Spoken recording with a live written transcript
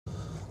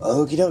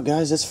Okie doke,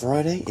 guys, it's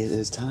Friday. It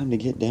is time to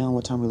get down.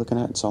 What time are we looking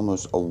at? It's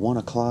almost 1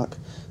 o'clock.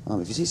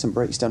 If you see some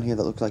breaks down here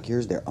that look like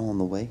yours, they're on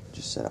the way.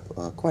 Just set up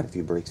quite a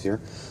few breaks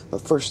here. But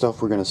first off,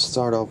 we're going to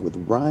start off with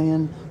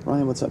Ryan.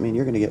 Ryan, what's up, man?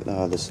 You're going to get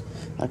this.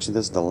 Actually,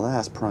 this is the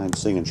last Prime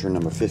Signature,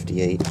 number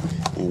 58.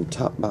 And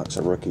Top Box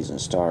of Rookies and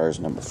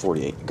Stars, number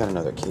 48. Got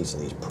another case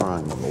of these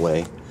Prime on the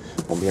way.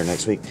 Won't be here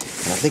next week. And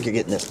I think you're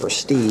getting this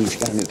Prestige.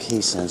 Got a new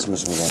case in, so I'm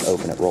just going to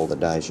open it, roll the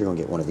dice. You're going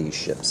to get one of these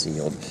shipped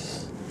sealed.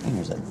 And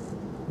there's a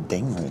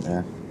ding right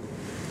there.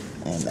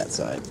 And that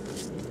side.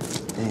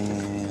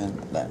 And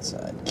that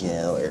side.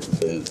 Killer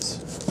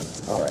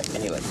boots. Alright,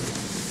 anyway.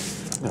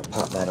 I'm going to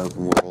pop that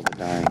open, we'll roll the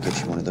die and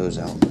get you one of those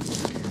out.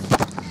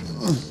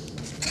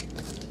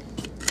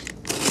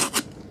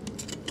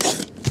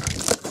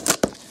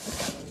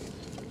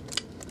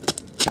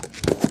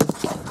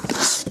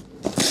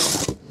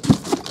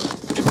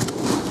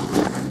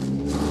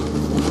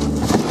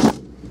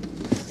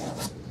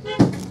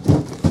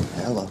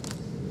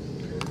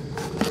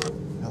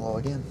 Hello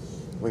again.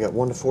 We got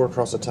 1 to 4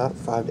 across the top,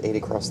 5 to 8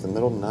 across the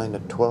middle, 9 to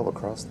 12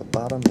 across the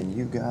bottom, and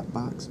you got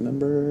box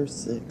number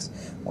 6.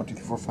 1, 2,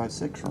 3, 4, 5,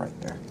 6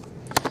 right there.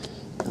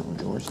 That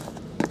one's yours.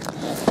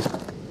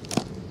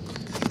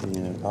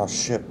 And I'll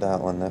ship that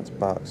one. That's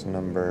box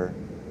number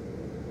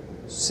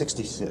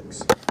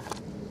 66.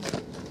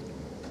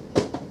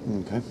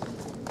 Okay.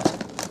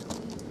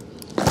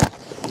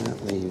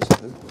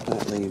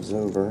 That leaves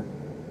over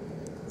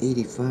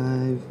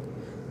 85,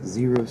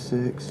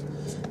 06,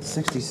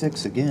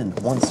 66 again,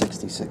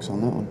 166 on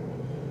that one,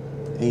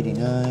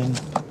 89,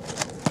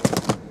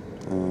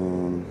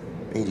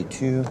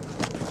 82,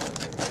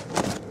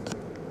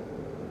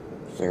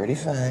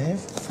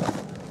 35,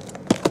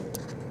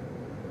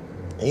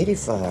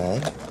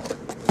 85,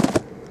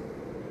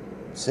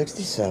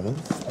 67,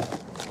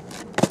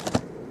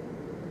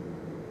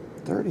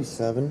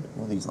 37,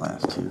 well, these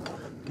last two,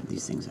 get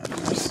these things out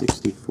of here,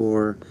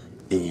 64,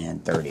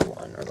 and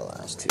 31 are the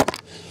last two.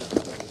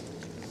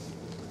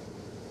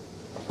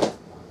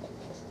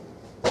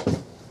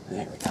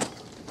 There we go.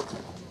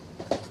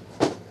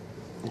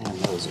 And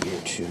those are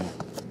your two.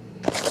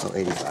 Oh,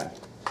 85.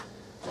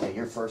 Yeah,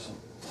 your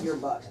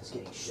box is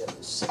getting shipped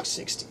is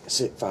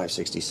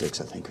 566,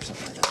 I think, or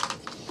something like that.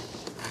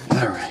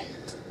 Alright.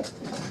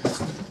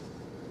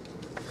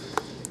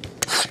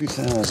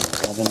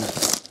 2011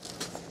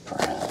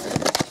 Prime.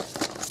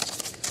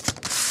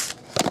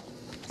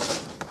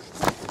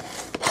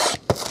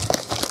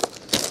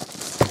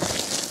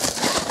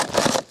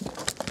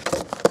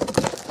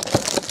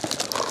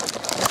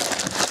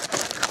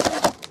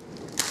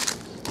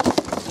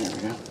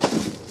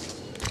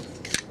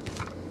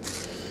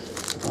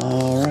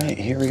 Alright,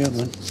 here we go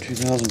then.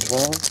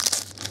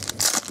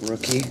 2012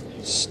 Rookie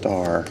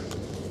Star.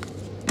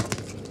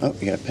 Oh,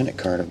 you got a pennant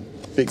card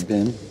of Big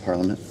Ben,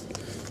 Parliament,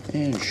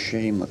 and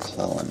Shea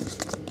McClellan.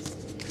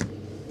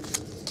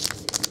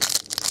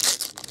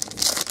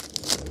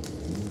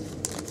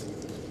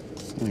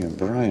 We have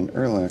Brian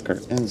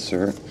Urlacher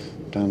insert.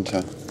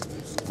 Dante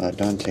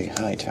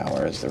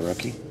Hightower is the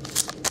rookie.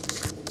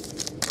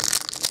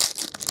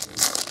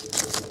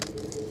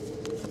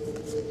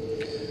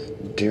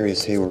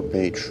 Darius Hayward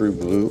Bay True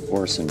Blue,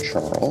 Orson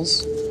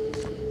Charles,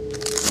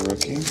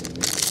 rookie.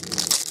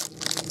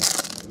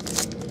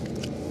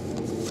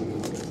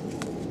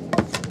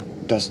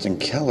 Dustin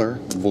Keller,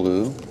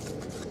 blue.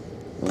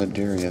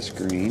 Ladarius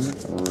Green,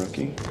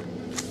 rookie.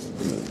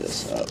 Move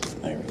this up.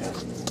 There we go.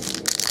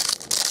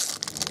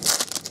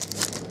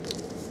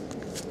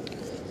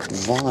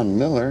 Von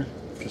Miller,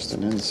 just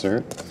an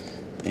insert.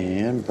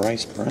 And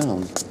Bryce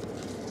Brown.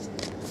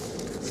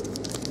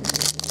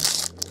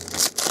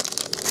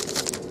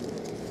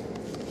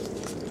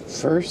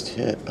 First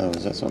hit, oh,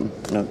 is that something?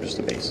 No, just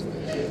a base.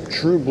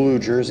 True Blue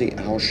Jersey,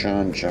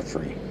 Alshon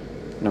Jeffrey.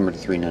 Number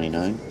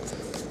 399.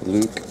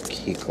 Luke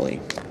Kuechly.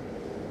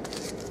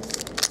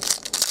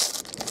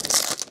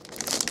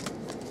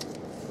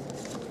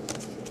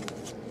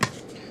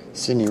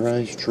 Sidney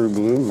Rice, True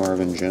Blue,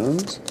 Marvin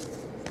Jones.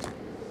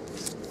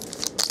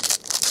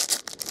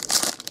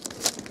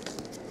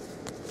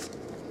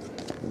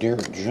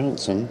 Derek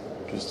Johnson,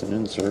 just an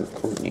insert,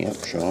 Courtney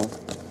Upshaw.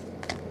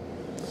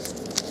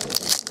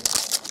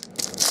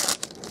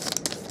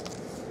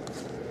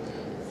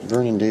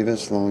 Vernon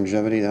Davis,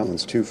 Longevity, that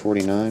one's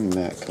 249,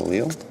 Matt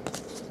Khalil.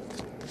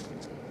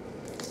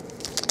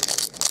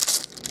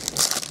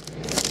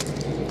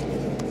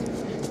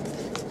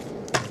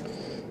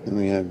 Then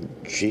we have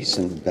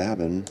Jason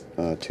Babin,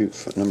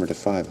 number to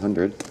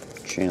 500,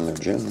 Chandler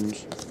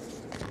Jones.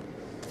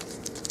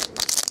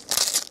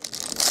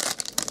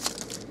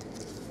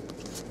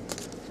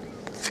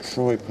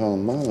 Troy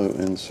Polamalu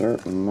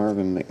insert,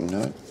 Marvin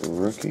McNutt,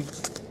 rookie.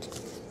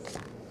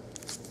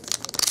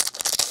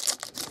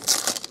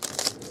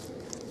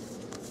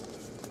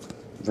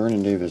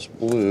 Vernon Davis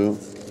blue,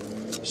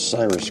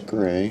 Cyrus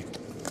Gray.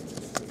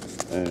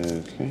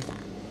 Okay.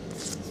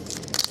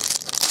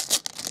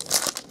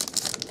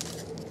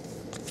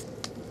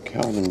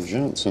 Calvin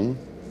Johnson,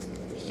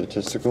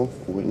 statistical,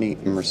 Whitney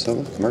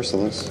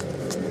Merciless.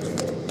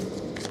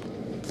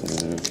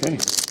 Okay. Okay.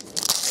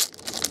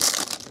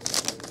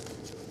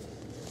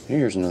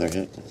 Here's another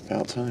hit.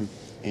 About time.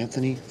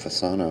 Anthony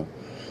Fasano.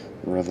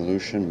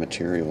 Revolution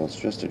Materials.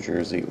 Just a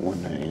jersey.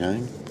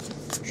 $1.99.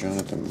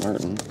 Jonathan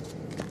Martin.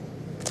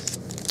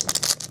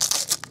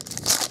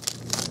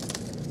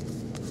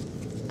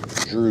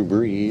 Drew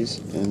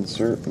Brees.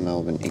 Insert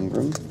Melvin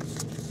Ingram.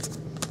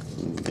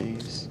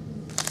 Base.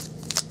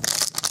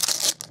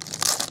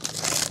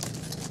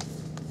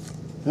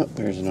 Oh,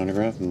 there's an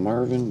autograph.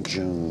 Marvin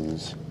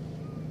Jones.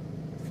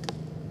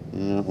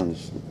 And that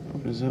one's,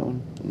 what is that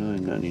one?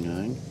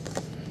 $9.99.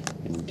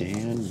 And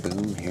Dan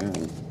Boom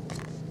Heron.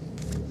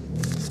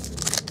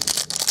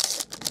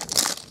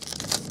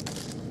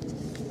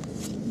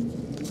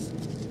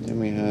 Then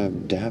we have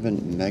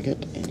Davin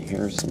Meggett and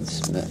Harrison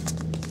Smith.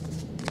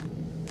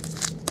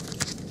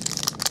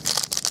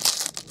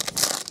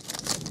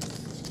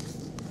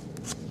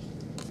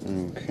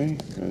 Okay,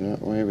 go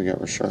that way. We got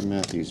Rashard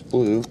Matthews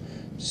blue,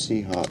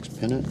 Seahawks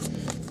pennant,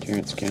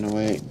 Terrence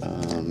Ganaway,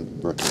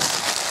 rookie.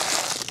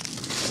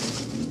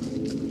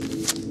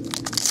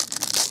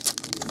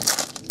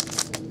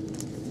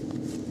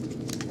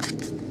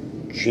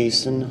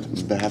 Jason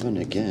Bavin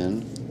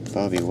again,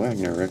 Bobby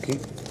Wagner rookie.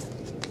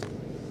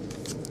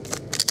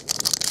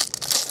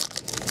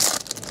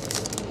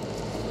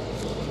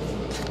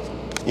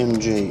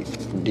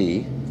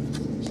 MJD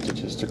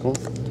statistical,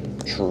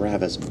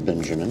 Travis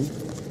Benjamin.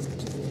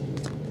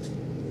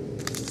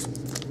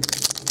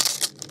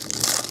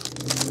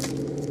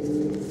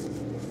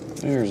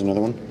 There's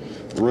another one.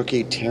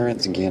 Rookie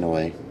Terrence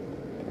Ganaway.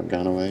 Or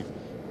Ganaway.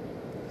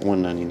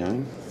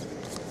 $1.99.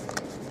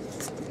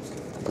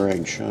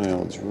 Greg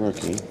Childs,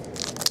 rookie.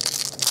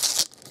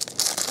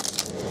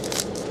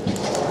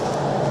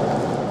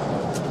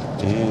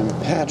 And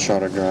patch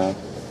autograph.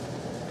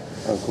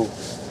 Oh, cool.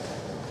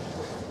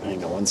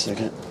 Hang on one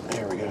second.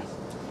 There we go.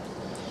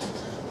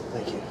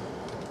 Thank you.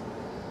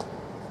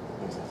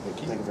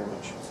 Thank you very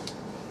much.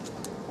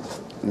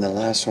 And the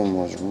last one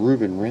was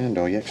Ruben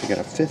Randall. You actually got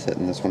a 5th hit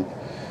in this one.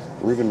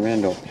 Ruben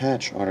Randall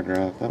patch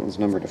autograph. That one's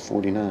numbered to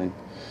 49.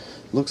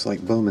 Looks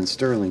like Bowman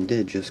Sterling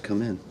did just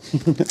come in.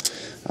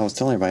 I was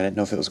telling everybody I didn't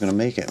know if it was going to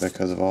make it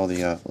because of all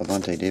the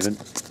Levante David.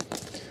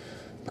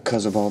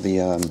 Because of all the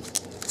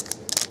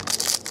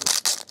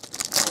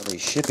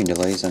shipping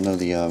delays. I know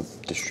the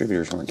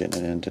distributors weren't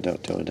getting it in till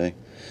today.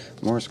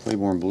 Morris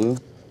Claiborne blue.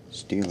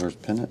 Steelers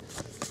pennant.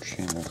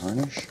 Chandler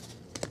Harnish.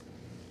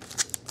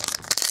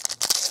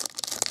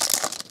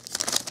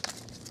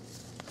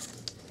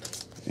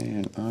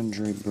 And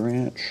Andre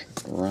Branch,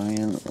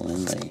 Ryan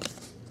Lindley.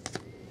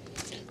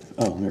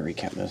 Oh, let me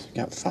recap this.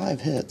 Got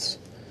 5 hits.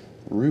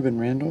 Ruben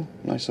Randall,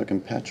 nice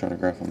looking patch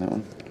autograph on that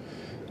one.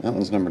 That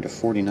one's numbered to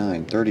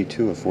 49,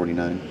 32 of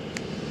 49.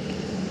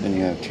 Then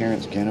you have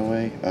Terrence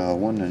Ganaway,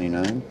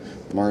 $1.99.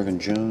 Marvin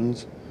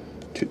Jones,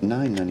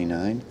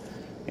 $9.99.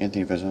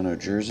 Anthony Fasano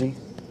jersey,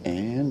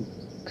 and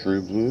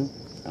Drew Blue,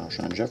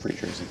 Alshon Jeffrey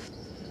jersey.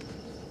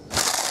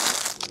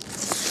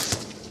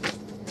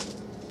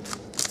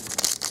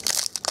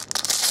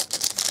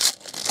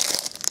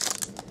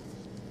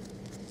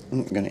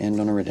 I'm going to end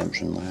on a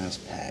redemption.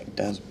 Last pack.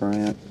 Des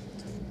Bryant,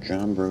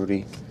 John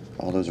Brody.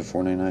 All those are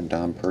 $4.99.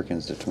 Don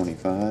Perkins to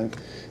 25.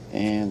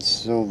 And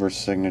silver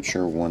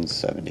signature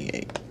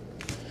 178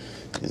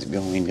 is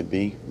going to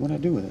be. What'd I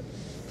do with it?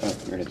 Oh,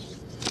 here it is.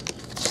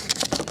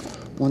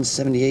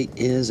 178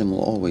 is and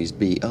will always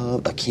be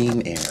of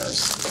Akeem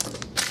Ayers.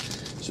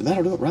 So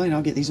that'll do it, Ryan.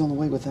 I'll get these on the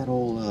way with that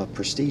old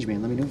Prestige,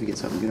 man. Let me know if you get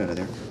something good out of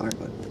there. All right,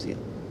 bud. See ya.